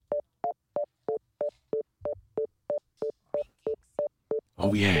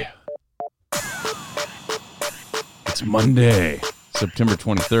Oh, yeah. It's Monday, September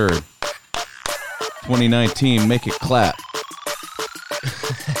 23rd, 2019. Make it clap.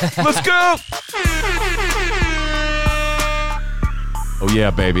 Let's go! Oh,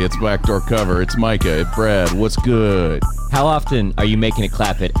 yeah, baby. It's Backdoor Cover. It's Micah. It's Brad. What's good? How often are you making it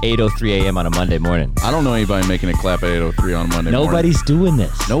clap at 8:03 a.m. on a Monday morning? I don't know anybody making it clap at 8:03 on Monday morning. Nobody's doing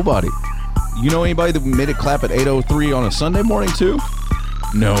this. Nobody. You know anybody that made it clap at 8:03 on a Sunday morning, too?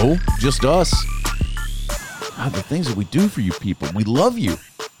 No, just us. God, the things that we do for you people. We love you.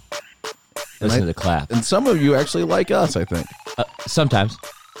 Listen to the clap. And some of you actually like us, I think. Sometimes.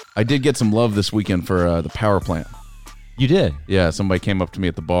 I did get some love this weekend for the power plant. You did? Yeah, somebody came up to me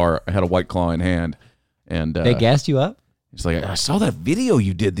at the bar. I had a White Claw in hand. And they gassed you up? He's like, I saw that video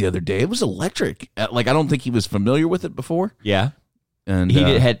you did the other day. It was electric. Like, I don't think he was familiar with it before. Yeah. And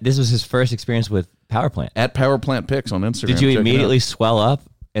this was his first experience with Power Plant. At Power Plant Pics on Instagram. Did you immediately swell up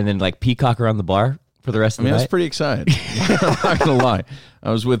and then like peacock around the bar for the rest of the night? I was pretty excited. I'm not going to lie. I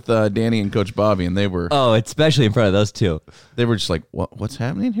was with Danny and Coach Bobby, and they were... Oh, especially in front of those two. They were just like, what's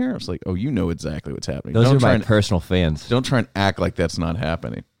happening here? I was like, oh, you know exactly what's happening. Those are my personal fans. Don't try and act like that's not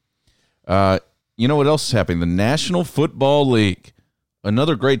happening. You know what else is happening? The National Football League.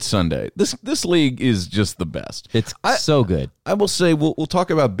 Another great Sunday. This league is just the best. It's so good. I will say, we'll talk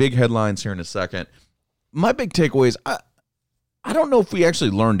about big headlines here in a second. My big takeaway is, I don't know if we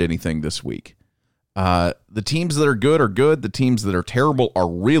actually learned anything this week. The teams that are good. The teams that are terrible are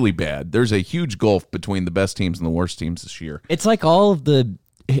really bad. There's a huge gulf between the best teams and the worst teams this year. It's like all of the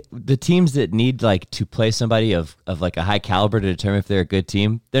teams that need like to play somebody of like a high caliber to determine if they're a good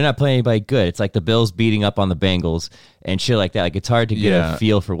team. They're not playing anybody good. It's like the Bills beating up on the Bengals and shit like that. Like it's hard to get a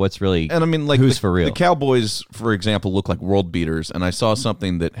feel for what's really, and I mean, like who's for real. The Cowboys, for example, look like world beaters. And I saw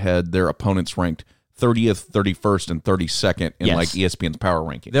something that had their opponents ranked 30th, 31st, and 32nd in like ESPN's power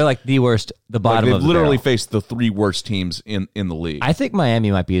ranking. They're like the worst, the bottom like of the literally barrel. faced the three worst teams in the league. I think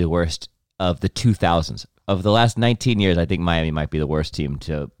Miami might be the worst of the 2000s. Of the last 19 years, I think Miami might be the worst team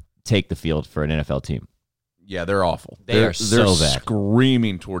to take the field for an NFL team. Yeah, they're awful. They're so bad.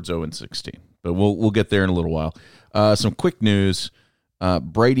 Screaming towards 0-16. But we'll get there in a little while. Some quick news.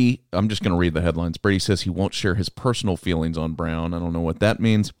 Brady, I'm just going to read the headlines. Brady says he won't share his personal feelings on Brown. I don't know what that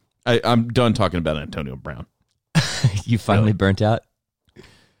means. I'm done talking about Antonio Brown. You finally burnt out?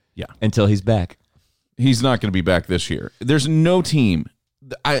 Yeah. Until he's back. He's not going to be back this year. There's no team.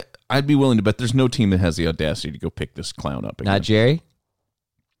 I'd be willing to bet there's no team that has the audacity to go pick this clown up again. Not Jerry?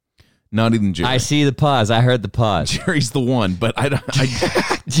 Not even Jerry. I see the pause. I heard the pause. Jerry's the one, but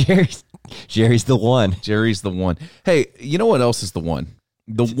Jerry's the one. Jerry's the one. Hey, you know what else is the one?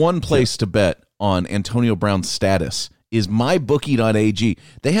 The one place to bet on Antonio Brown's status is mybookie.ag.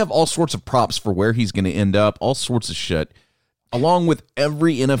 They have all sorts of props for where he's going to end up, all sorts of shit, along with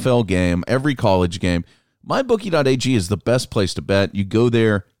every NFL game, every college game. Mybookie.ag is the best place to bet. You go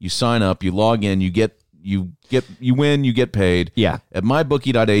there, you sign up, you log in, you win, you get paid. Yeah. At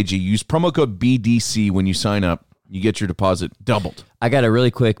mybookie.ag, use promo code BDC when you sign up. You get your deposit doubled. I got a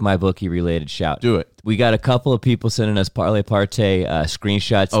really quick MyBookie related shout. Do it. We got a couple of people sending us Parlay Partey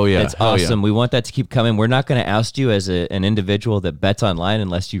screenshots. Oh, yeah. That's awesome. Yeah. We want that to keep coming. We're not going to oust you as an individual that bets online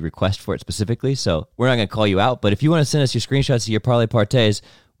unless you request for it specifically. So we're not going to call you out. But if you want to send us your screenshots of your Parlay Parteys,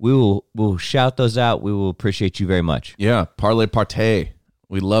 we'll shout those out. We will appreciate you very much. Yeah. Parlay Partey.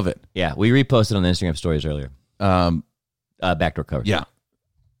 We love it. Yeah. We reposted on the Instagram stories earlier. Backdoor Cover. Yeah.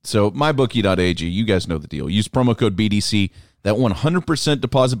 So mybookie.ag, you guys know the deal. Use promo code BDC. That 100%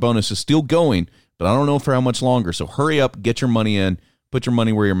 deposit bonus is still going, but I don't know for how much longer. So hurry up, get your money in, put your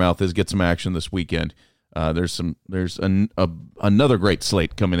money where your mouth is, get some action this weekend. There's another great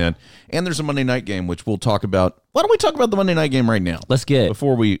slate coming in, and there's a Monday night game which we'll talk about. Why don't we talk about the Monday night game right now? Let's get it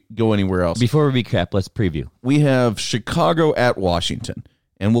before we go anywhere else. Before we recap, let's preview. We have Chicago at Washington.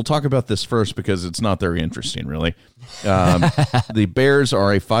 And we'll talk about this first because it's not very interesting, really. The Bears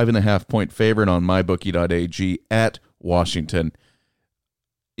are a 5.5-point favorite on mybookie.ag at Washington.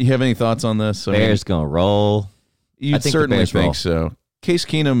 You have any thoughts on this? Bears going to roll. You'd certainly think so. Case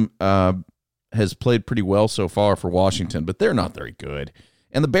Keenum has played pretty well so far for Washington, but they're not very good.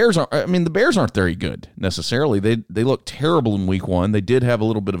 And the Bears aren't very good necessarily. They look terrible in week 1. They did have a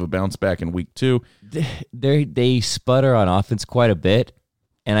little bit of a bounce back in week 2. They sputter on offense quite a bit.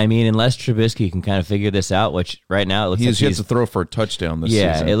 And I mean, unless Trubisky can kind of figure this out, which right now it looks like he's to throw for a touchdown this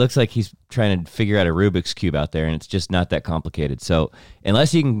season. Yeah, it looks like he's trying to figure out a Rubik's Cube out there, and it's just not that complicated. So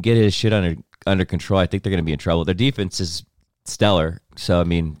unless he can get his shit under control, I think they're going to be in trouble. Their defense is stellar, so I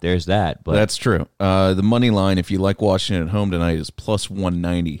mean, there's that. But that's true. The money line, if you like Washington at home tonight, is plus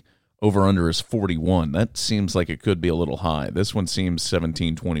 190 over under is 41. That seems like it could be a little high. This one seems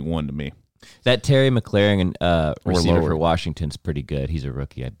 17-21 to me. That Terry McLaren receiver lower. for Washington's pretty good. He's a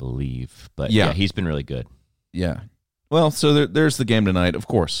rookie, I believe. But Yeah. he's been really good. Yeah. Well, so there's the game tonight, of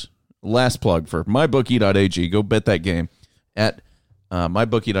course. Last plug for mybookie.ag. Go bet that game at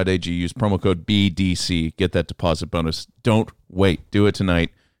mybookie.ag. Use promo code BDC. Get that deposit bonus. Don't wait. Do it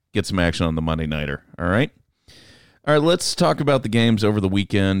tonight. Get some action on the Monday Nighter. All right? All right, let's talk about the games over the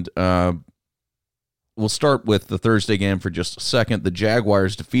weekend. We'll start with the Thursday game for just a second. The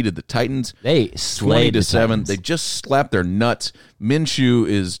Jaguars defeated the Titans. They slayed 20-7. the Titans. They just slapped their nuts. Minshew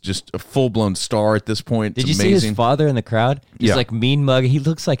is just a full-blown star at this point. Did It's you see amazing. his father in the crowd? He's Yeah. like mean mug. He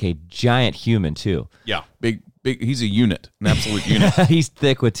looks like a giant human, too. Yeah. Big. He's a unit, an absolute unit. He's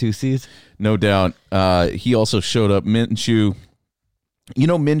thick with two C's. No doubt. He also showed up. Minshew. You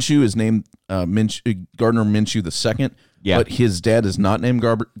know, Minshew is named Gardner Minshew the second. Yeah. But his dad is not named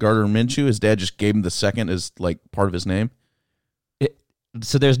Gardner Minshew. His dad just gave him the second as like part of his name.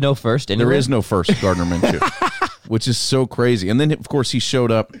 So there's no first anywhere? There is no first Gardner Minshew, which is so crazy. And then, of course, he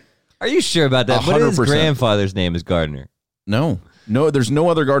showed up. Are you sure about that? What is his 100%. grandfather's name is Gardner? No, there's no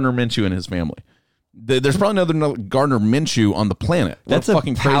other Gardner Minshew in his family. There's probably no Gardner Minshew on the planet. What That's a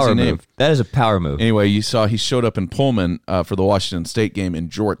fucking power crazy move. name. That is a power move. Anyway, you saw he showed up in Pullman for the Washington State game in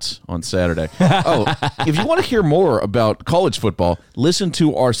jorts on Saturday. Oh, if you want to hear more about college football, listen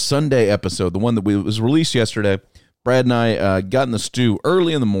to our Sunday episode, the one that was released yesterday. Brad and I got in the stew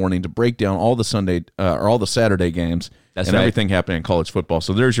early in the morning to break down all the Sunday or all the Saturday games That's and right. everything happening in college football.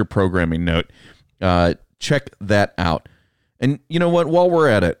 So there's your programming note. Check that out. And you know what? While we're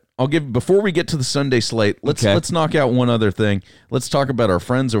at it, before we get to the Sunday slate, let's knock out one other thing. Let's talk about our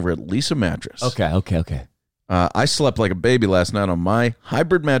friends over at Lisa Mattress. Okay. I slept like a baby last night on my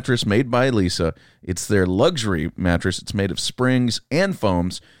hybrid mattress made by Lisa. It's their luxury mattress. It's made of springs and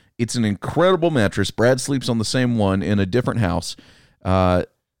foams. It's an incredible mattress. Brad sleeps on the same one in a different house.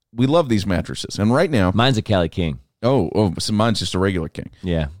 We love these mattresses. And right now, Mine's a Cali King. so mine's just a regular king.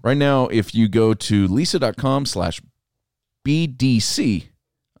 Yeah. Right now, if you go to lisa.com/BDC,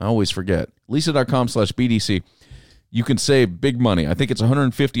 I always forget, lisa.com/BDC, you can save big money. I think it's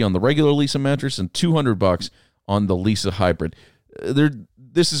 $150 on the regular Lisa mattress and $200 on the Lisa hybrid.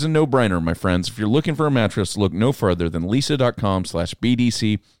 This is a no-brainer, my friends. If you're looking for a mattress, look no further than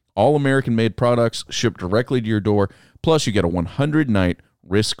lisa.com/BDC. All American-made products shipped directly to your door. Plus, you get a 100-night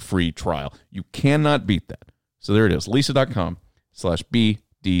risk-free trial. You cannot beat that. So there it is,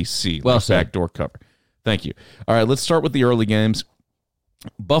 lisa.com/BDC. Well like said. backdoor cover. Thank you. All right, let's start with the early games.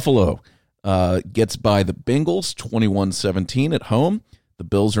 Buffalo gets by the Bengals 21-17 at home. The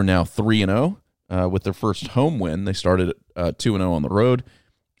Bills are now 3-0 with their first home win. They started at 2-0 on the road.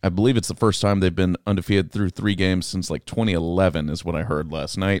 I believe it's the first time they've been undefeated through 3 games since like 2011 is what I heard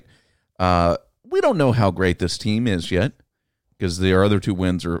last night. We don't know how great this team is yet because their other 2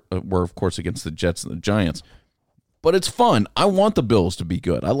 wins were, of course, against the Jets and the Giants. But it's fun. I want the Bills to be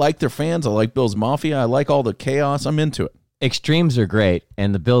good. I like their fans. I like Bills Mafia. I like all the chaos. I'm into it. Extremes are great,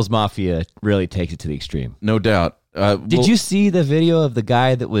 and the Bills Mafia really takes it to the extreme. No doubt. Did you see the video of the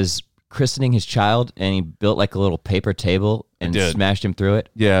guy that was christening his child, and he built like a little paper table and did. smashed him through it?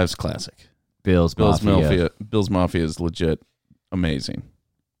 Yeah, it's classic. Bills Mafia. Bills Mafia is legit amazing.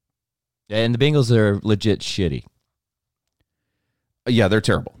 And the Bengals are legit shitty. Yeah, they're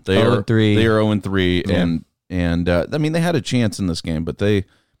terrible. They 0-3. They are 0-3, Yeah. and I mean they had a chance in this game, but they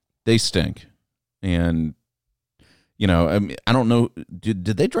stink. And you know, I mean, I don't know. Did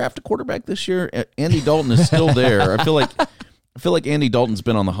they draft a quarterback this year? Andy Dalton is still there. I feel like Andy Dalton's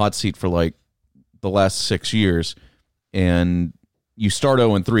been on the hot seat for like the last 6 years, and you start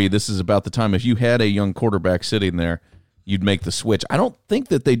 0-3. This is about the time if you had a young quarterback sitting there, you'd make the switch. I don't think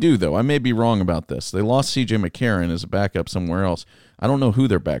that they do, though. I may be wrong about this. They lost C.J. McCarron as a backup somewhere else. I don't know who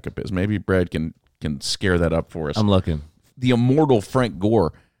their backup is. Maybe Brad can scare that up for us. I'm looking. The immortal Frank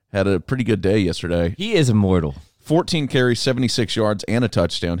Gore had a pretty good day yesterday. He is immortal. 14 carries, 76 yards, and a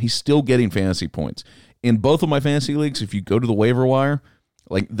touchdown. He's still getting fantasy points. In both of my fantasy leagues, if you go to the waiver wire,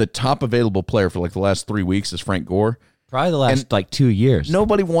 like the top available player for like the last 3 weeks is Frank Gore. Probably the last like 2 years.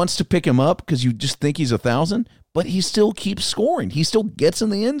 Nobody wants to pick him up because you just think he's 1,000, but he still keeps scoring. He still gets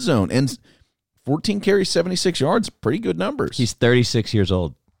in the end zone. And 14 carries, 76 yards, pretty good numbers. He's 36 years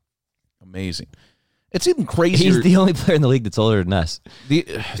old. Amazing. It's even crazier. He's the only player in the league that's older than us.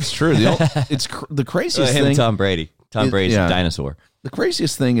 It's true. The craziest Him thing. and Tom Brady. Tom Brady's yeah. a dinosaur. The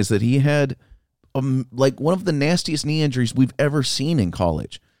craziest thing is that he had like one of the nastiest knee injuries we've ever seen in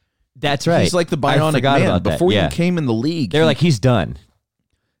college. That's right. He's like the I bionic forgot man. about that. Before Yeah. he came in the league, They're like, he's done.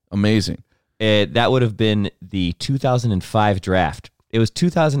 amazing. That would have been the 2005 draft. It was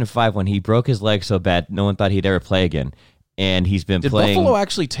 2005 when he broke his leg so bad no one thought he'd ever play again. And he's been Did playing. Buffalo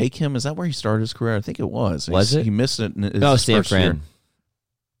actually take him? Is that where he started his career? I think it was. Was it? He missed it in his No, San first year. Fran.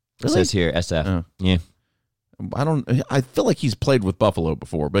 It Really? says here, SF. Oh. Yeah. I feel like he's played with Buffalo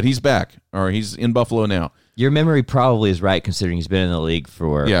before, but he's back, or he's in Buffalo now. Your memory probably is right considering he's been in the league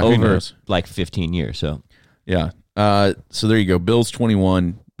for Yeah, who over knows? like 15 years. So Yeah. So there you go. Bills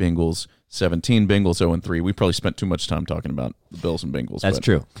 21, Bengals 17, Bengals 0-3. We probably spent too much time talking about the Bills and Bengals. that's but,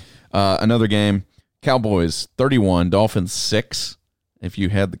 true. Another game, Cowboys 31, Dolphins 6. If you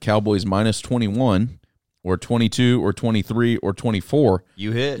had the Cowboys minus 21 or 22 or 23 or 24,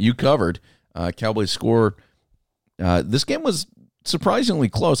 You hit. you covered. Cowboys score. This game was surprisingly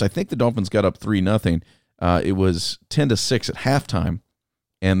close. I think the Dolphins got up 3-0. It was 10-6 at halftime,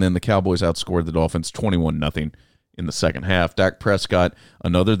 and then the Cowboys outscored the Dolphins 21-0 in the second half. Dak Prescott,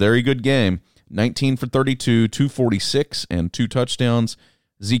 another very good game, 19 for 32, 246, and 2 touchdowns.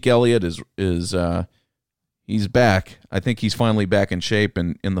 Zeke Elliott is he's back. I think he's finally back in shape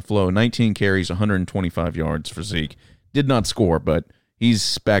and in the flow. 19 carries, 125 yards for Zeke. Did not score, but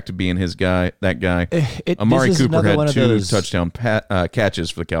he's back to being his guy. That guy. Amari Cooper had 2 touchdown catches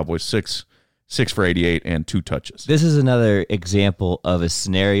for the Cowboys, 6 for 88 and 2 touches. This is another example of a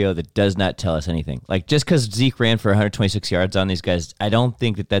scenario that does not tell us anything. Like, just because Zeke ran for 126 yards on these guys, I don't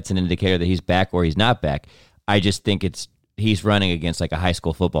think that that's an indicator that he's back or he's not back. I just think he's running against like a high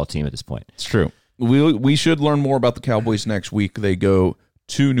school football team at this point. It's true. We should learn more about the Cowboys next week. They go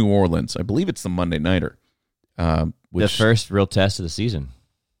to New Orleans. I believe it's the Monday nighter. The first real test of the season.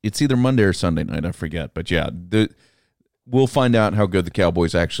 It's either Monday or Sunday night. I forget. But yeah, we'll find out how good the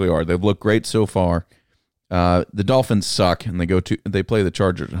Cowboys actually are. They've looked great so far. The Dolphins suck, and they play the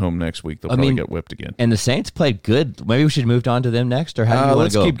Chargers at home next week. They'll probably get whipped again. And the Saints played good. Maybe we should move on to them next, or how do you want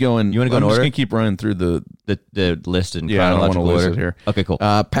let's to go? keep going. You want to go I'm in just order? going to keep running through the list in Yeah, I don't want to chronological lose order it here. Okay, cool.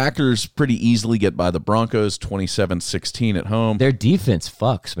 Packers pretty easily get by the Broncos, 27-16 at home. Their defense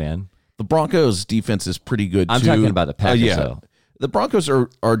fucks, man. The Broncos' defense is pretty good, too. I'm talking about the Packers, though. The Broncos are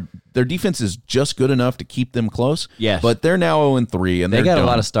their defense is just good enough to keep them close. Yes. But they're now 0-3, and They got done. a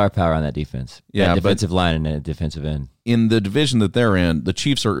lot of star power on that defense. Yeah, that but- defensive line and that defensive end. In the division that they're in, the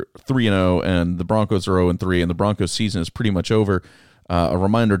Chiefs are 3-0, and the Broncos are 0-3, and the Broncos' season is pretty much over. A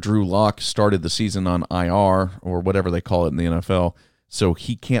reminder, Drew Lock started the season on IR, or whatever they call it in the NFL, so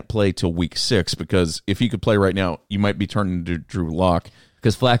he can't play till week 6, because if he could play right now, you might be turning to Drew Lock.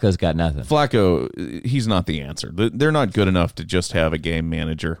 Because Flacco's got nothing. Flacco, he's not the answer. They're not good enough to just have a game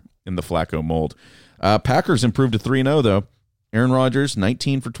manager in the Flacco mold. Packers improved to 3-0, though. Aaron Rodgers,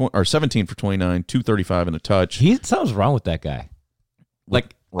 17 for 29, 235 and a touch. Something's wrong with that guy.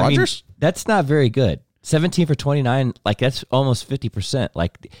 Like Rodgers? That's not very good. 17 for 29, like that's almost 50%.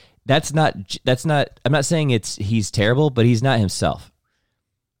 Like that's not. I'm not saying he's terrible, but he's not himself.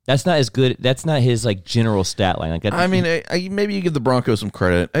 That's not as good. That's not his like general stat line. Like I mean, maybe you give the Broncos some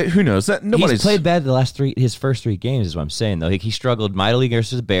credit. Who knows? Nobody's he's played bad his first 3 games. Is what I'm saying though. He struggled mightily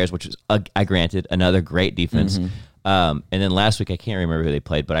versus the Bears, which was I granted another great defense. And then last week I can't remember who they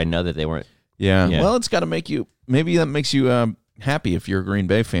played, but I know that they weren't. Yeah. Well, it's got to make you. Maybe that makes you happy if you're a Green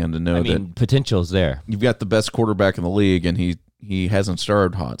Bay fan to know that potential's there. you've got the best quarterback in the league, and he hasn't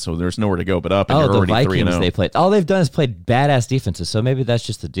started hot, so there's nowhere to go but up. And you're the already Vikings 3-0. they played. All they've done is played badass defenses, so maybe that's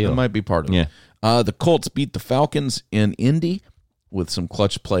just the deal. That might be part of it. Yeah. The Colts beat the Falcons in Indy with some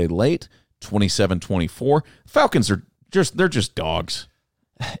clutch play late, 27-24. Falcons are just dogs.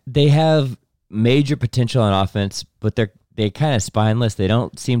 They have major potential on offense, but they're kind of spineless. They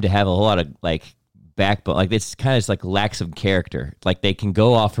don't seem to have a whole lot of like backbone. Like it's kind of just like lack some character. Like they can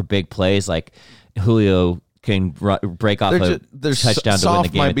go off for big plays, like Julio can break off a touchdown to win the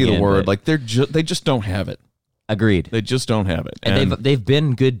game. Might be the end, word. but- Like they just don't have it. Agreed. They just don't have it. And they've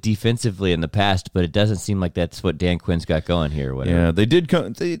been good defensively in the past, but it doesn't seem like that's what Dan Quinn's got going here. Or whatever. Yeah, they did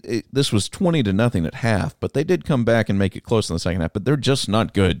come. This was 20-0 at half, but they did come back and make it close in the second half. But they're just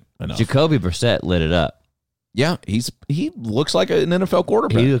not good enough. Jacoby Brissett lit it up. Yeah, he looks like an NFL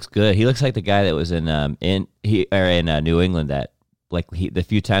quarterback. He looks good. He looks like the guy that was in New England. That the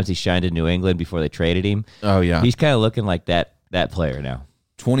few times he shined in New England before they traded him. Oh yeah, He's kind of looking like that player now.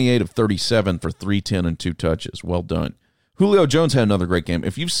 28 of 37 for 310 and 2 touches. Well done. Julio Jones had another great game.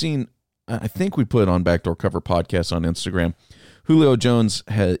 If you've seen, I think we put it on Backdoor Cover Podcast on Instagram. Julio Jones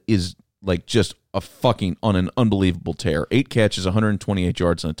is like just on an unbelievable tear. 8 catches, 128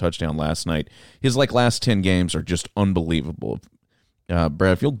 yards, and a touchdown last night. His last 10 games are just unbelievable.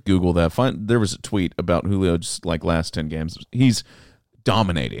 Brad, if you'll Google that, there was a tweet about Julio's last 10 games. He's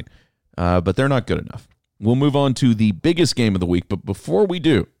dominating, but they're not good enough. We'll move on to the biggest game of the week, but before we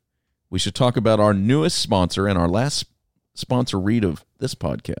do, we should talk about our newest sponsor and our last sponsor read of this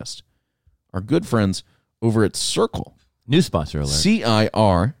podcast. Our good friends over at Circle. New sponsor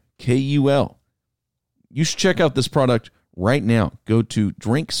alert. CIRKUL. You should check out this product right now. Go to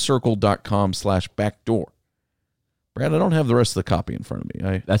drinkcircle.com/backdoor. Brad, I don't have the rest of the copy in front of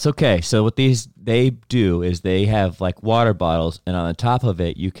me. That's okay. So what they do is they have like water bottles, and on the top of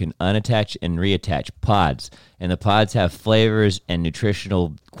it, you can unattach and reattach pods. And the pods have flavors and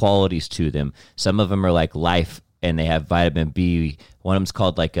nutritional qualities to them. Some of them are like Life, and they have vitamin B. One of them's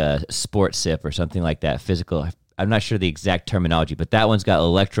called like a Sport Sip or something like that, physical. I'm not sure the exact terminology, but that one's got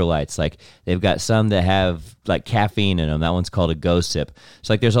electrolytes. Like they've got some that have like caffeine in them. That one's called a Go Sip.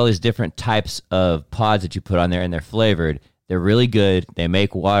 So like there's all these different types of pods that you put on there, and they're flavored. They're really good. They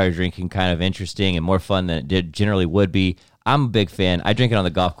make water drinking kind of interesting and more fun than it generally would be. I'm a big fan. I drink it on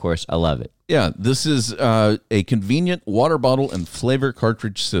the golf course. I love it. Yeah, this is a convenient water bottle and flavor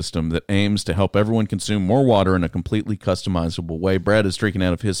cartridge system that aims to help everyone consume more water in a completely customizable way. Brad is drinking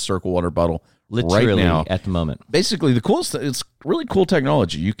out of his Circle water bottle literally right now. At the moment. Basically, the coolest, it's really cool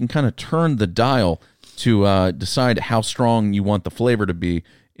technology. You can kind of turn the dial to decide how strong you want the flavor to be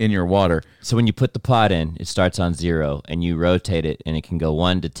in your water. So when you put the pod in, it starts on 0, and you rotate it, and it can go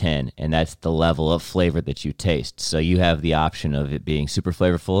 1 to 10, and that's the level of flavor that you taste. So you have the option of it being super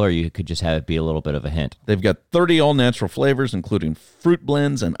flavorful, or you could just have it be a little bit of a hint. They've got 30 all-natural flavors, including fruit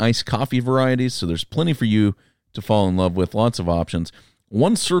blends and iced coffee varieties, so there's plenty for you to fall in love with, lots of options.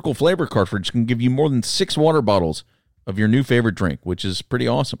 One Circle flavor cartridge can give you more than 6 water bottles of your new favorite drink, which is pretty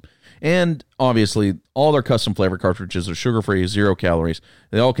awesome. And obviously, all their custom flavor cartridges are sugar-free, 0 calories.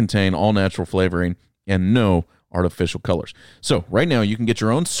 They all contain all-natural flavoring and no artificial colors. So right now, you can get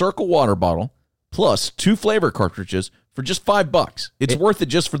your own Circle water bottle plus 2 flavor cartridges for just $5. It's worth it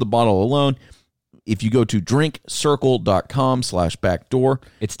just for the bottle alone. If you go to drinkcircle.com/backdoor,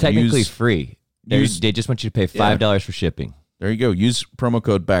 it's technically free. They just want you to pay $5 for shipping. There you go. Use promo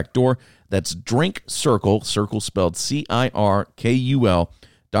code BACKDOOR. That's Drink Circle, Circle spelled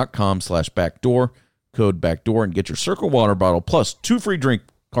CIRKUL.com/backdoor, code BACKDOOR, and get your Circle water bottle plus 2 free drink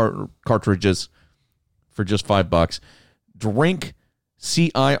cartridges for just $5. Drink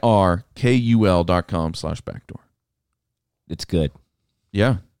CIRKUL.com/backdoor. It's good.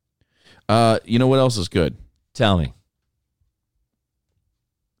 Yeah. You know what else is good? Tell me.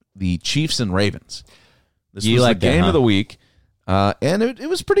 The Chiefs and Ravens. This You was like the that, game huh? of the week, and it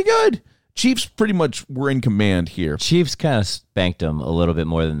was pretty good. Chiefs pretty much were in command here. Chiefs kind of spanked them a little bit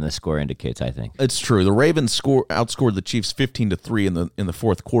more than the score indicates, I think. It's true. The Ravens outscored the Chiefs 15-3 in the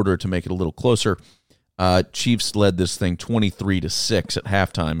fourth quarter to make it a little closer. Chiefs led this thing 23-6 at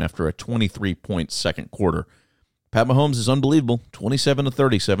halftime after a 23-point second quarter. Pat Mahomes is unbelievable.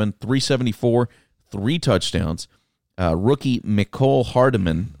 27-37, 374, 3 touchdowns. Rookie Mecole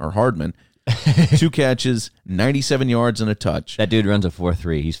Hardman 2 catches, 97 yards and a touch. That dude runs a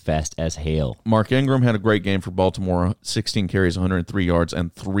 4.3. He's fast as hail. Mark Ingram had a great game for Baltimore, 16 carries, 103 yards,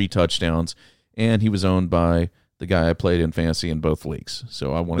 and 3 touchdowns. And he was owned by the guy I played in fantasy in both leagues.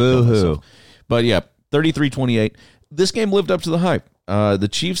 So I want to kill myself. But yeah, 33-28. This game lived up to the hype. The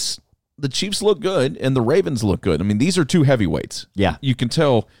Chiefs look good, and the Ravens look good. I mean, these are 2 heavyweights. Yeah. You can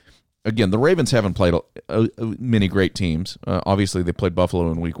tell. Again, the Ravens haven't played many great teams. Obviously, they played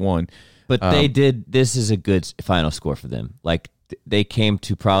Buffalo in week 1. But they did. This is a good final score for them. Like they came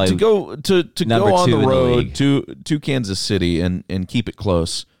to probably to go on the road to Kansas City and keep it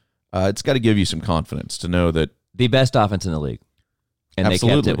close. It's got to give you some confidence to know that the best offense in the league, and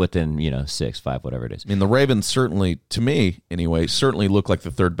Absolutely. they kept it within 6, 5, whatever it is. I mean, the Ravens certainly, to me anyway, certainly look like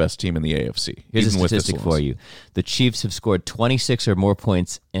the 3rd best team in the AFC. Here's even a with this statistic loss. for you: the Chiefs have scored 26 or more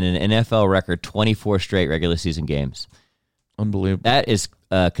points in an NFL record 24 straight regular season games. Unbelievable. That is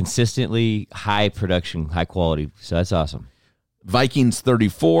consistently high production, high quality. So that's awesome. Vikings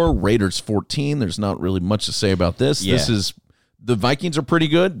 34, Raiders 14. There's not really much to say about this. Yeah. The Vikings are pretty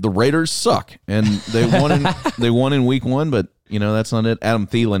good. The Raiders suck, and they won in week 1, but that's not it. Adam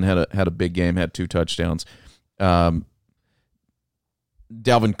Thielen had a big game, had 2 touchdowns. Dalvin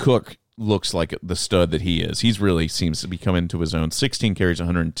Cook looks like the stud that he is. He's really seems to be coming into his own. 16 carries,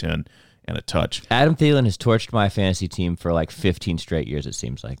 110 and a touch. Adam Thielen has torched my fantasy team for like 15 straight years, it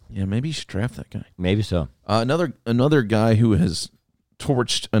seems like. Yeah, maybe you should draft that guy. Maybe so. Another guy who has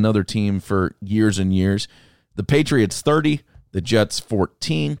torched another team for years and years. The Patriots 30, the Jets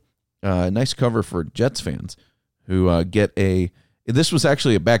 14. Nice cover for Jets fans who get this was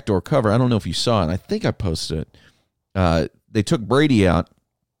actually a backdoor cover. I don't know if you saw it. I think I posted it. They took Brady out,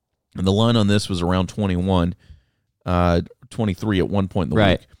 and the line on this was around 21, 23 at one point in the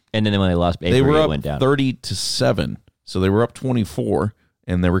week. And then when they lost Avery, they were it up went down. 30-7, so they were up 24,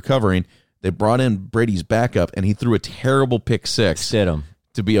 and they were covering. They brought in Brady's backup, and he threw a terrible pick six Stidham.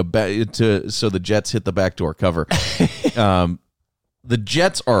 to be so the Jets hit the backdoor cover. The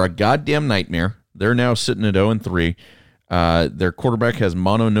Jets are a goddamn nightmare. They're now sitting at 0-3. Their quarterback has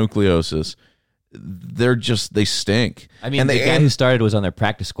mononucleosis. They stink. I mean, the guy who started was on their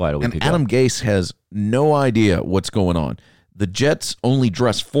practice squad a week ago. Adam Gase has no idea what's going on. The Jets only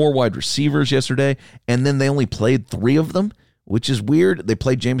dressed 4 wide receivers yesterday, and then they only played 3 of them, which is weird. They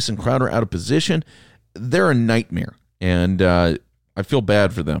played Jamison Crowder out of position. They're a nightmare, and I feel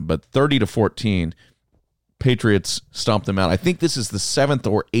bad for them. But 30-14, Patriots stomped them out. I think this is the 7th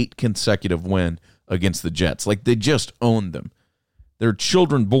or 8th consecutive win against the Jets. Like, they just owned them. There are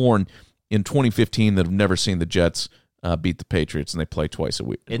children born in 2015 that have never seen the Jets beat the Patriots, and they play twice a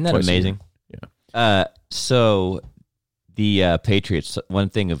week. Isn't that amazing? Yeah. So the Patriots, one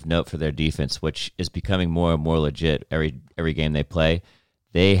thing of note for their defense, which is becoming more and more legit every game they play,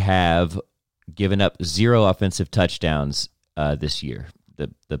 they have given up 0 offensive touchdowns this year.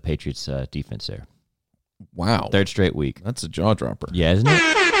 The Patriots defense there. Wow. 3rd straight week. That's a jaw dropper. Yeah, isn't it?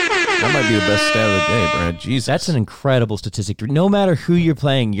 That might be the best stat of the day, Brad. Jesus. That's an incredible statistic. No matter who you're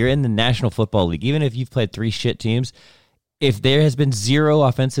playing, you're in the National Football League. Even if you've played 3 shit teams, if there has been 0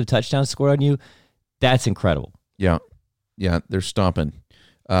 offensive touchdowns scored on you, that's incredible. Yeah. Yeah, they're stomping.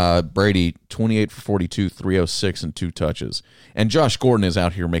 Brady, 28 for 42, 306, and 2 touches. And Josh Gordon is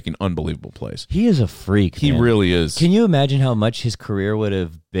out here making unbelievable plays. He is a freak, He man. really is. Can you imagine how much his career would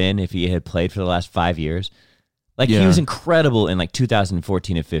have been if he had played for the last 5 years? Like, Yeah. he was incredible in,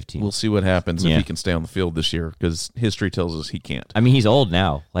 2014 and 15. We'll see what happens Yeah. if he can stay on the field this year, because history tells us he can't. I mean, he's old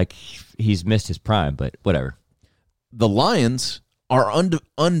now. Like, he's missed his prime, but whatever. The Lions are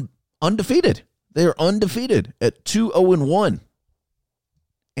undefeated. They're undefeated at 2-0-1.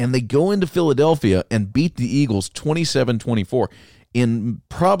 And they go into Philadelphia and beat the Eagles 27-24 in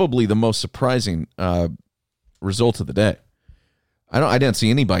probably the most surprising result of the day. I didn't see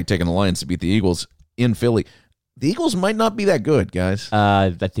anybody taking the Lions to beat the Eagles in Philly. The Eagles might not be that good, guys.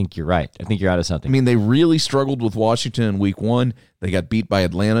 I think you're right. I think you're onto something. I mean, they really struggled with Washington in week 1. They got beat by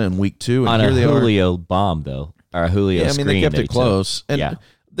Atlanta in week 2. And on here a they Julio bomb, though. Or a Julio are. Yeah, I mean, they screen kept that it he close. took. And Yeah.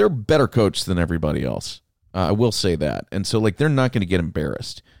 they're better coached than everybody else. I will say that. And so, they're not going to get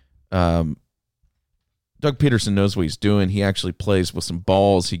embarrassed. Doug Peterson knows what he's doing. He actually plays with some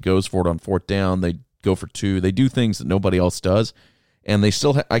balls. He goes for it on 4th down. They go for 2. They do things that nobody else does. And they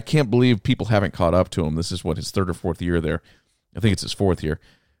still I can't believe people haven't caught up to him. This is, his 3rd or 4th year there. I think it's his 4th year.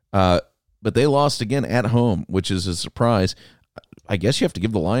 But they lost again at home, which is a surprise. I guess you have to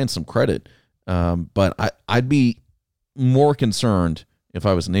give the Lions some credit. But I'd be more concerned if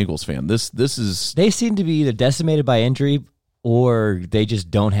I was an Eagles fan. This is... They seem to be either decimated by injury or they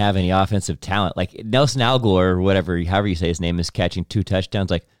just don't have any offensive talent. Like Nelson Algor or whatever, however you say his name, is catching 2 touchdowns.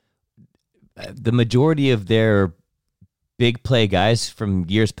 Like, the majority of their big play guys from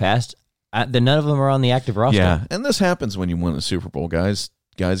years past, none of them are on the active roster. Yeah, and this happens when you win a Super Bowl, guys.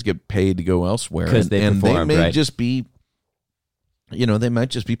 Guys get paid to go elsewhere. Because they performed, may right? just be... they might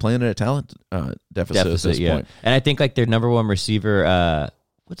just be playing at a talent deficit at this point. And I think their number 1 receiver,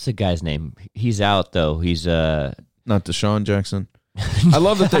 what's the guy's name? He's out though. He's Not Deshaun Jackson. I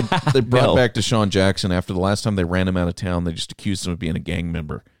love that they brought back Deshaun Jackson after the last time they ran him out of town. They just accused him of being a gang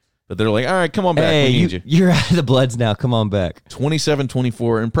member. But they're like, all right, come on back. Hey, we need you. You're out of the Bloods now. Come on back.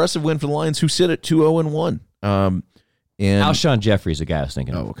 27-24. Impressive win for the Lions, who sit at 2-0-1. And Alshon Jeffrey's the guy I was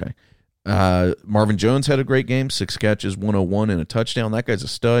thinking of. Oh, okay. Marvin Jones had a great game, 6 catches, 101 and a touchdown. That guy's a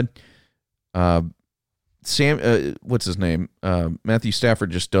stud. What's his name? Matthew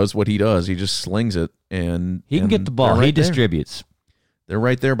Stafford just does what he does. He just slings it, and He can get the ball. Right He there. distributes. They're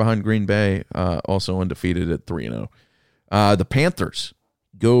right there behind Green Bay, also undefeated at 3-0. The Panthers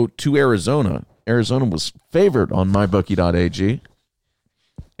go to Arizona. Arizona was favored on mybookie.ag,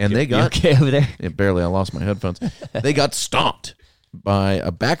 and they You got okay over there? barely. I lost my headphones. They got stomped by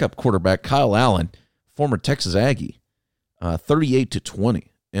a backup quarterback, Kyle Allen, former Texas Aggie, 38-20,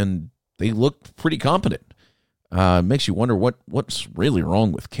 and they looked pretty competent. Makes you wonder what's really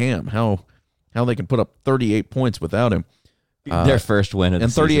wrong with Cam. How they can put up 38 points without him. Their first win of the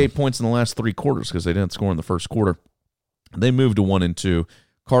And 38 season. points in the last 3 quarters because they didn't score in the first quarter. They moved to 1-2.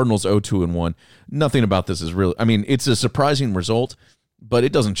 Cardinals 0-2-1. Nothing about this is really. I mean, it's a surprising result, but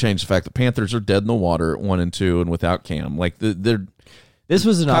it doesn't change the fact that Panthers are dead in the water at 1-2 and without Cam. Like they're. This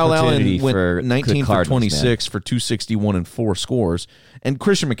was an Kyle opportunity Allen went for 19 the for Cardinals, 26 for 261 and 4 scores. And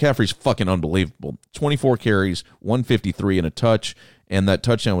Christian McCaffrey's fucking unbelievable. 24 carries, 153 and a touch, and that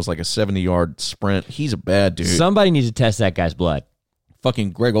touchdown was like a 70-yard sprint. He's a bad dude. Somebody needs to test that guy's blood.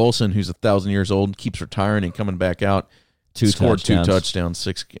 Fucking Greg Olson, who's 1,000 years old, keeps retiring and coming back out. Scored touchdowns. 2 touchdowns,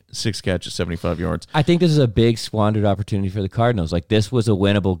 six catches, 75 yards. I think this is a big squandered opportunity for the Cardinals. Like, this was a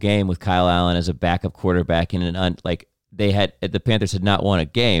winnable game with Kyle Allen as a backup quarterback in the Panthers had not won a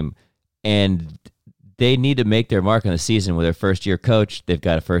game, and they need to make their mark on the season with their first-year coach. They've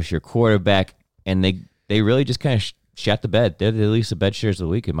got a first-year quarterback, and they really just kind of shot the bed. They're at least the bed shares of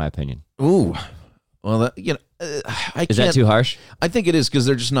the week, in my opinion. Ooh. Well, Is that too harsh? I think it is because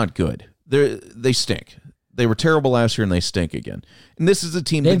they're just not good. They stink. They were terrible last year, and they stink again. And this is a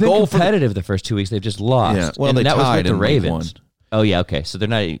team. They've been competitive the first 2 weeks. They've just lost. Yeah. Well, and they that was tied with the and Ravens. won. Oh yeah, okay. So they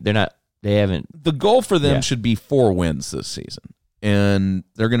haven't. The goal for them should be 4 wins this season, and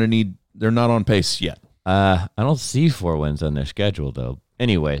they're going to need. They're not on pace yet. I don't see 4 wins on their schedule though.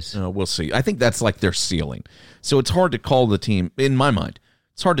 Anyways, we'll see. I think that's like their ceiling. So it's hard to call the team, in my mind.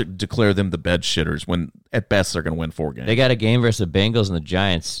 It's hard to declare them the bed shitters when at best they're going to win 4 games. they got a game versus the Bengals and the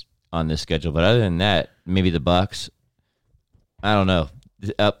Giants on this schedule, but other than that, maybe the Bucks. I don't know.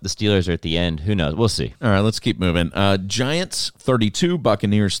 The Steelers are at the end. Who knows? We'll see. All right, let's keep moving. Giants 32,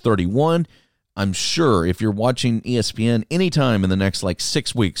 Buccaneers 31. I'm sure if you're watching ESPN anytime in the next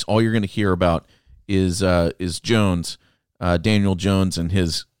 6 weeks, all you're going to hear about is Jones, Daniel Jones, and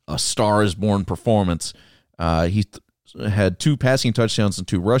his Star is Born performance. He had 2 passing touchdowns and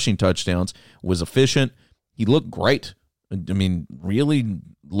 2 rushing touchdowns. Was efficient. He looked great. I mean, really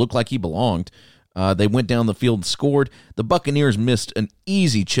looked like he belonged. They went down the field and scored. The Buccaneers missed an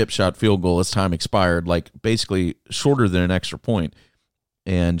easy chip shot field goal as time expired, basically shorter than an extra point,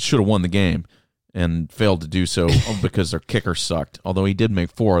 and should have won the game and failed to do so because their kicker sucked, although he did make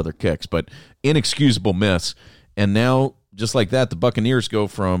 4 other kicks, but inexcusable miss. And now, just like that, the Buccaneers go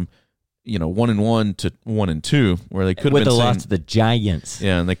from 1-1 to 1-2, where they could have been with the loss to the Giants.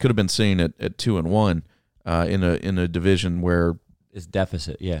 Yeah, and they could have been sitting at 2-1 in a division where it's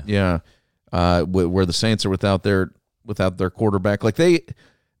deficit. Yeah. Where the Saints are without their quarterback. They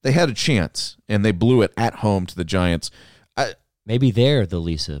had a chance, and they blew it at home to the Giants. Maybe they're the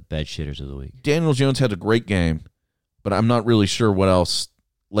Lisa bed shitters of the week. Daniel Jones had a great game, but I'm not really sure what else.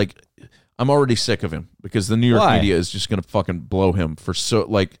 I'm already sick of him because the New York media is just going to fucking blow him for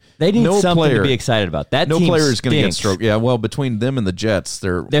they need something to be excited about. That no team player is going to get stinks. stroked. Yeah, well, between them and the Jets,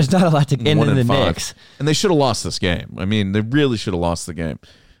 there's not a lot to get in the 1-5. mix, and they should have lost this game. I mean, they really should have lost the game.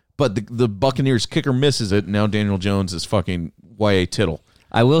 But the Buccaneers kicker misses it. And now Daniel Jones is fucking Y.A. Tittle.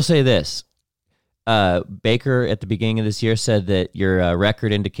 I will say this. Baker at the beginning of this year said that your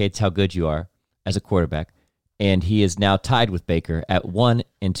record indicates how good you are as a quarterback, and he is now tied with Baker at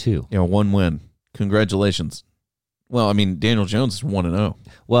 1-2. Yeah, 1 win. Congratulations. Well, I mean, Daniel Jones is 1-0.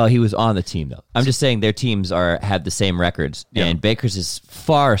 Well, he was on the team though. I'm just saying their teams have the same records, and Baker's is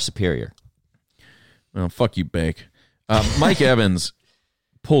far superior. Well, fuck you, Bake. Mike Evans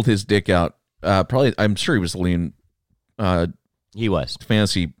pulled his dick out. Probably, I'm sure he was the leading. He was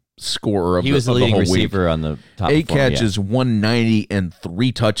fantasy scorer of he was the leading receiver on the top. 8 catches, 190, and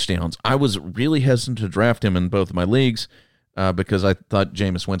 3 touchdowns. I was really hesitant to draft him in both of my leagues because I thought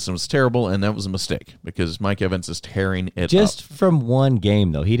Jameis Winston was terrible, and that was a mistake because Mike Evans is tearing it just up. From one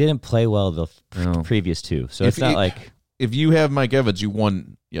game though. He didn't play well the previous 2, so it's not like if you have Mike Evans, you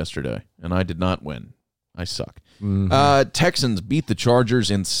won yesterday, and I did not win. I suck. Mm-hmm. Texans beat the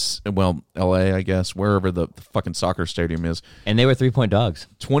Chargers in, L.A., I guess, wherever the fucking soccer stadium is. And they were 3-point dogs.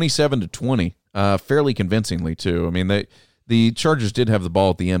 27-20, fairly convincingly, too. I mean, the Chargers did have the ball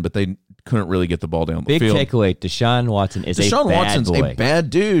at the end, but they couldn't really get the ball down the field. Big takeaway, Deshaun Watson is Deshaun a bad Watson's boy. a bad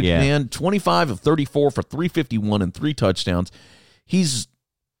dude, Yeah. man. 25 of 34 for 351 and 3 touchdowns. He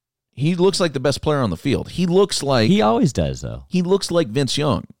looks like the best player on the field. He looks like... He always does, though. He looks like Vince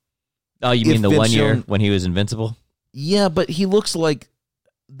Young. Oh, you mean the Vince 1 year Young- when he was invincible? Yeah, but he looks like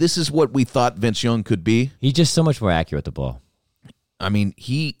this is what we thought Vince Young could be. He's just so much more accurate with the ball. I mean,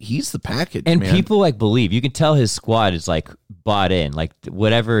 he's the package, And man. people believe. You can tell his squad is bought in.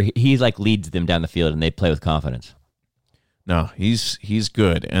 Whatever he leads them down the field and they play with confidence. No, he's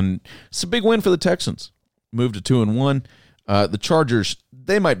good. And it's a big win for the Texans. Moved to 2-1. The Chargers,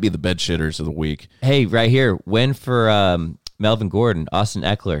 they might be the bed shitters of the week. Hey, right here, win for Melvin Gordon, Austin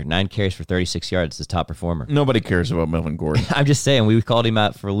Eckler, 9 carries for 36 yards, his top performer. Nobody cares about Melvin Gordon. I'm just saying, we called him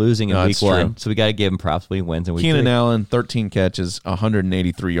out for losing in No, week it's 1, true. so we got to give him props when he wins in week 3. Keenan Allen, 13 catches,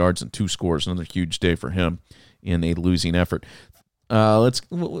 183 yards, and 2 scores. Another huge day for him in a losing effort. Let's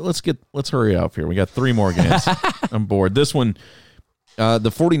hurry up here. We got 3 more games. I'm bored. This one,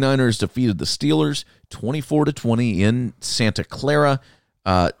 the 49ers defeated the Steelers 24-20 in Santa Clara.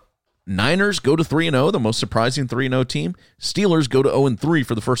 Niners go to 3-0, the most surprising 3-0 team. Steelers go to 0-3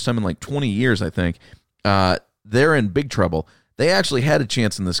 for the first time in 20 years, I think. They're in big trouble. They actually had a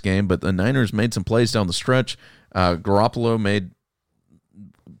chance in this game, but the Niners made some plays down the stretch.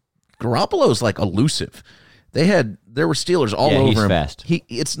 Garoppolo's like elusive. There were Steelers all over he's him. Fast.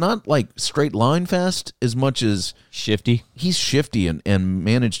 It's not like straight line fast as much as Shifty. he's shifty and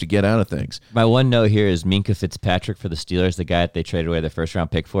managed to get out of things. My one note here is Minkah Fitzpatrick for the Steelers, the guy that they traded away their first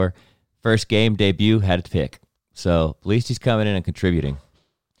round pick for. First game debut, had a pick. So at least he's coming in and contributing.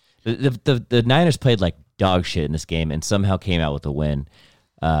 The Niners played like dog shit in this game and somehow came out with a win.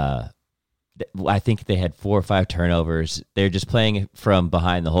 I think they had 4 or 5 turnovers. They're just playing from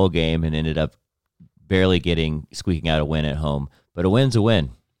behind the whole game and ended up barely squeaking out a win at home. But a win's a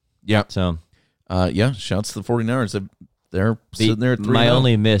win. Yeah. So, shouts to the 49ers. They're sitting there at 3-0. My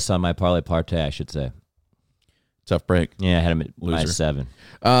only miss on my parlay partay, I should say. Tough break. Yeah, I had him at -7.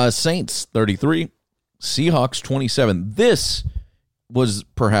 Saints 33, Seahawks 27. This was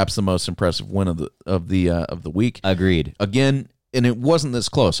perhaps the most impressive win of the week. Agreed. Again, and it wasn't this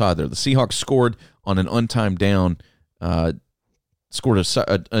close either. The Seahawks scored on an untimed down, scored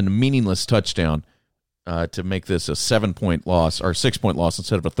a meaningless touchdown to make this a 7-point loss or 6-point loss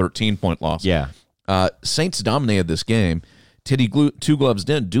instead of a 13-point loss. Yeah. Saints dominated this game. Teddy Two Gloves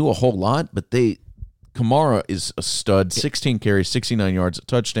didn't do a whole lot, but Kamara is a stud. 16 carries, 69 yards, a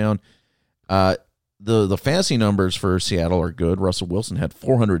touchdown. The fantasy numbers for Seattle are good. Russell Wilson had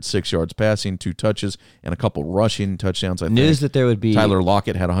 406 yards passing, 2 touches, and a couple rushing touchdowns. News that there would be Tyler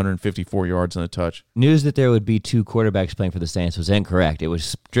Lockett had 154 yards and a touch. News that there would be 2 quarterbacks playing for the Saints was incorrect. It was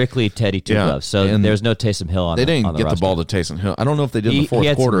strictly Teddy Two Gloves. So there was no Taysom Hill on. They didn't get the roster. ball to Taysom Hill. I don't know if they did in the fourth he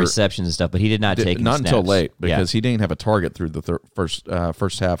had quarter. Some receptions and stuff, but he did not take not any until snaps. late because he didn't have a target through the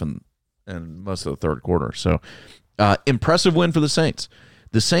first half and most of the third quarter. So impressive win for the Saints.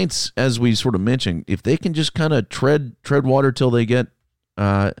 The Saints, as we sort of mentioned, if they can just kind of tread water till they get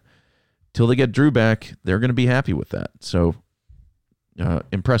Drew back, they're going to be happy with that. So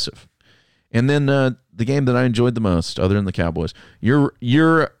impressive. And then the game that I enjoyed the most, other than the Cowboys,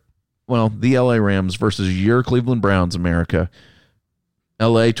 the LA Rams versus your Cleveland Browns, America.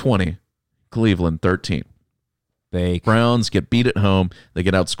 LA 20, Cleveland 13. Browns get beat at home. They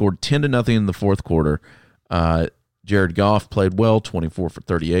get outscored 10-0 in the fourth quarter. Jared Goff played well, 24 for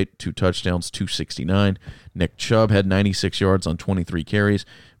 38, 2 touchdowns, 269. Nick Chubb had 96 yards on 23 carries.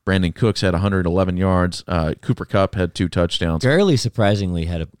 Brandon Cooks had 111 yards. Cooper Kupp had 2 touchdowns. Gurley surprisingly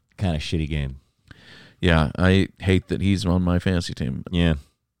had a kind of shitty game. Yeah, I hate that he's on my fantasy team. Yeah.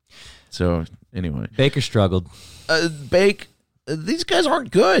 So, anyway. Baker struggled. These guys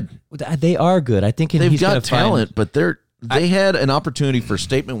aren't good. They are good. I think they've got talent, but they had an opportunity for a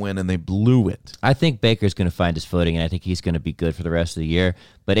statement win, and they blew it. I think Baker's going to find his footing, and I think he's going to be good for the rest of the year.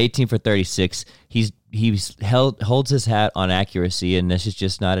 But 18 for 36, he holds his hat on accuracy, and this is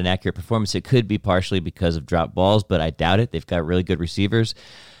just not an accurate performance. It could be partially because of dropped balls, but I doubt it. They've got really good receivers.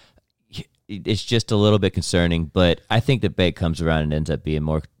 It's just a little bit concerning, but I think that Baker comes around and ends up being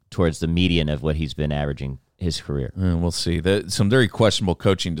more towards the median of what he's been averaging his career. We'll see. Some very questionable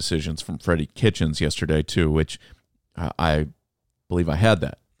coaching decisions from Freddie Kitchens yesterday, too, which I believe I had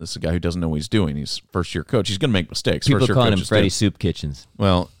that. This is a guy who doesn't know what he's doing. He's first-year coach. He's going to make mistakes. People calling him Freddie Soup Kitchens.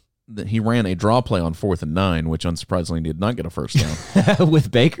 Well, he ran a draw play on 4th and 9, which unsurprisingly did not get a first down.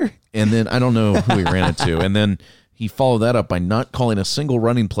 With Baker? And then I don't know who he ran it to. And then he followed that up by not calling a single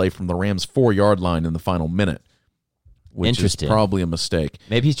running play from the Rams' 4-yard line in the final minute, which is probably a mistake.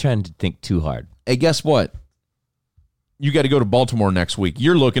 Maybe he's trying to think too hard. Hey, guess what? You got to go to Baltimore next week.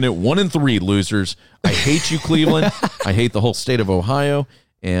 You're looking at 1-3, losers. I hate you, Cleveland. I hate the whole state of Ohio.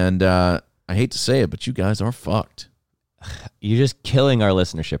 And I hate to say it, but you guys are fucked. You're just killing our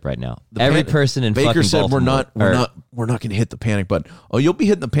listenership right now. Every person in Baker fucking said Baltimore, we're not going to hit the panic button. Oh, you'll be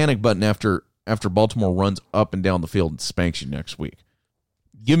hitting the panic button after Baltimore runs up and down the field and spanks you next week.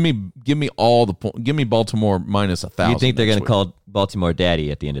 Give me Baltimore minus 1,000. You think they're going to call Baltimore daddy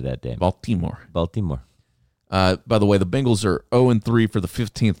at the end of that day? Baltimore. By the way, the Bengals are 0-3 for the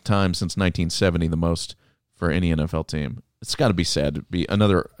 15th time since 1970, the most for any NFL team. It's got to be sad to be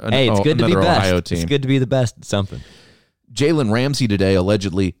another good to be Ohio best. team. It's good to be the best at something. Jalen Ramsey today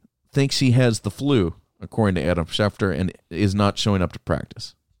allegedly thinks he has the flu, according to Adam Schefter, and is not showing up to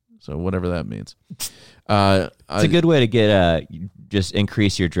practice. So whatever that means. It's a good way to get just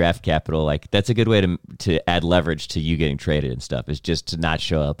increase your draft capital. Like that's a good way to add leverage to you getting traded and stuff. Is just to not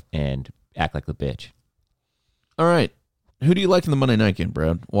show up and act like the bitch. All right. Who do you like in the Monday night game,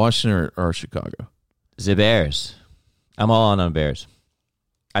 Brad? Washington or Chicago? The Bears. I'm all on Bears.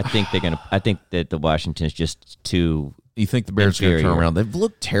 I think I think that the Washington's just too. You think the Bears are going to turn around? They've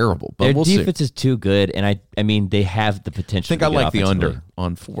looked terrible, but their defense is too good, and I mean they have the potential. I think I like the under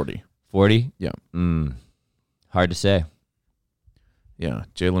on 40. 40? Yeah. Hard to say. Yeah.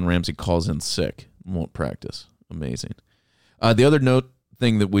 Jalen Ramsey calls in sick, won't practice. Amazing. The other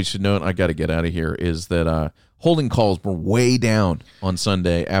thing that we should note, I got to get out of here, is that holding calls were way down on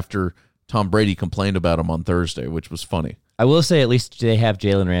Sunday after Tom Brady complained about them on Thursday, which was funny. I will say at least they have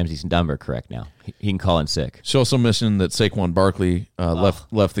Jalen Ramsey's number correct now. He can call in sick. She also mentioned that Saquon Barkley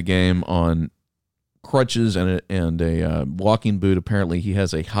left the game on crutches and a walking boot. Apparently, he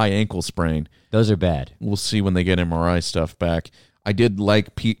has a high ankle sprain. Those are bad. We'll see when they get MRI stuff back. I did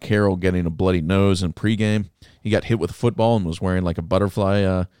like Pete Carroll getting a bloody nose in pregame. He got hit with a football and was wearing like a butterfly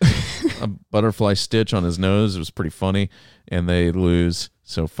a butterfly stitch on his nose. It was pretty funny, and they lose.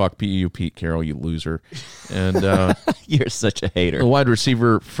 So fuck you, Pete Carroll, you loser. And You're such a hater. the wide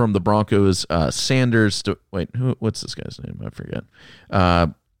receiver from the Broncos, Sanders. What's this guy's name? I forget.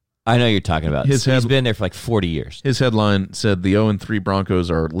 I know you're talking about. He's been there for like 40 years. His headline said the 0-3 Broncos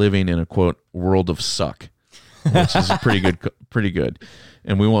are living in a, quote, world of suck, which is pretty good.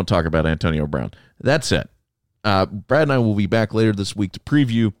 And we won't talk about Antonio Brown. That's it. Brad and I will be back later this week to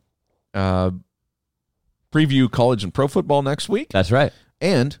preview college and pro football next week. That's right.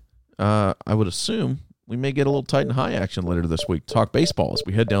 And I would assume we may get a little tight and high action later this week. Talk baseball as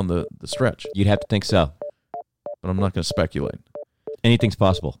we head down the stretch. You'd have to think so. But I'm not going to speculate. Anything's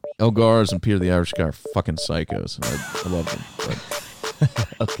possible. Elgars and Peter the Irish guy are fucking psychos. I love them. But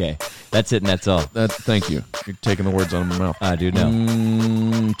Okay. That's it and that's all. thank you. You're taking the words out of my mouth. I do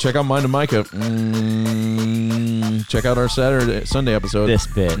know. Check out Mind of Micah. Check out our Sunday episode. This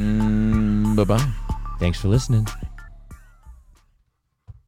bit. Bye-bye. Thanks for listening.